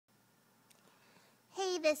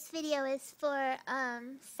this video is for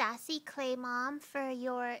SassyClayMom for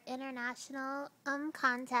your international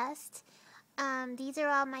contest. These are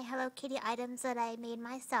all my Hello Kitty items that I made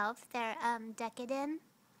myself. They're decoden,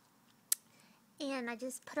 and I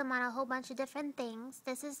just put them on a whole bunch of different things.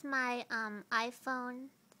 This is my iPhone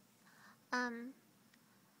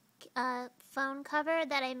phone cover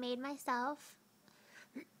that I made myself.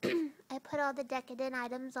 I put all the decoden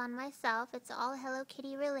items on myself. It's all Hello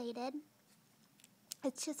Kitty related.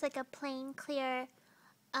 It's just like a plain clear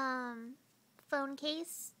phone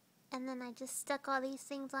case, and then I just stuck all these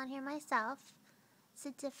things on here myself. It's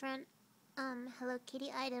a different Hello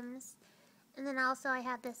Kitty items. And then also I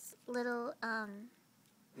have this little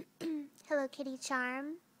Hello Kitty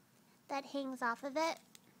charm that hangs off of it.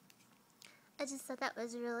 I just thought that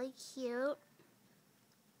was really cute.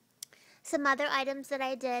 Some other items that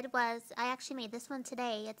I did was, I actually made this one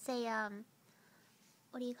today. It's a,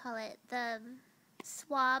 what do you call it? The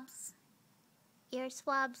swabs, ear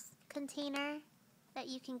swabs container that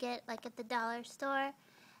you can get like at the dollar store.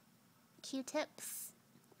 Q-tips.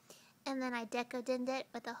 And then I decodened it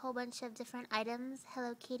with a whole bunch of different items,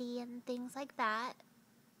 Hello Kitty and things like that.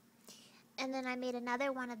 And then I made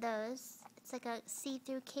another one of those. It's like a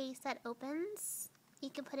see-through case that opens.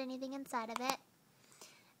 You can put anything inside of it.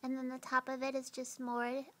 And then the top of it is just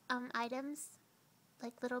more items,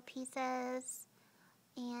 like little pieces,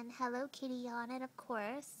 and Hello Kitty on it, of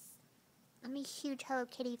course. I'm a huge Hello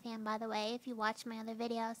Kitty fan, by the way, if you watch my other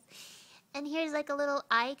videos. And here's like a little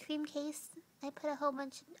eye cream case. I put a whole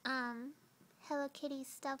bunch of Hello Kitty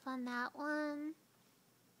stuff on that one.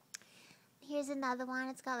 Here's another one.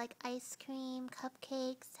 It's got like ice cream,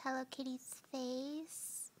 cupcakes, Hello Kitty's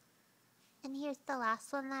face. And here's the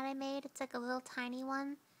last one that I made. It's like a little tiny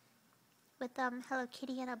one with Hello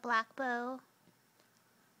Kitty and a black bow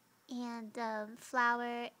and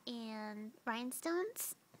flower and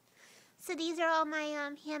rhinestones. So these are all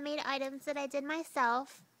my handmade items that I did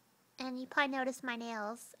myself. And you probably noticed my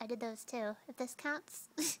nails. I did those too, if this counts.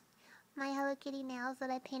 My Hello Kitty nails that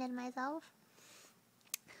I painted myself.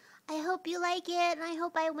 I hope you like it, and I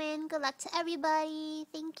hope I win. Good luck to everybody.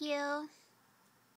 Thank you.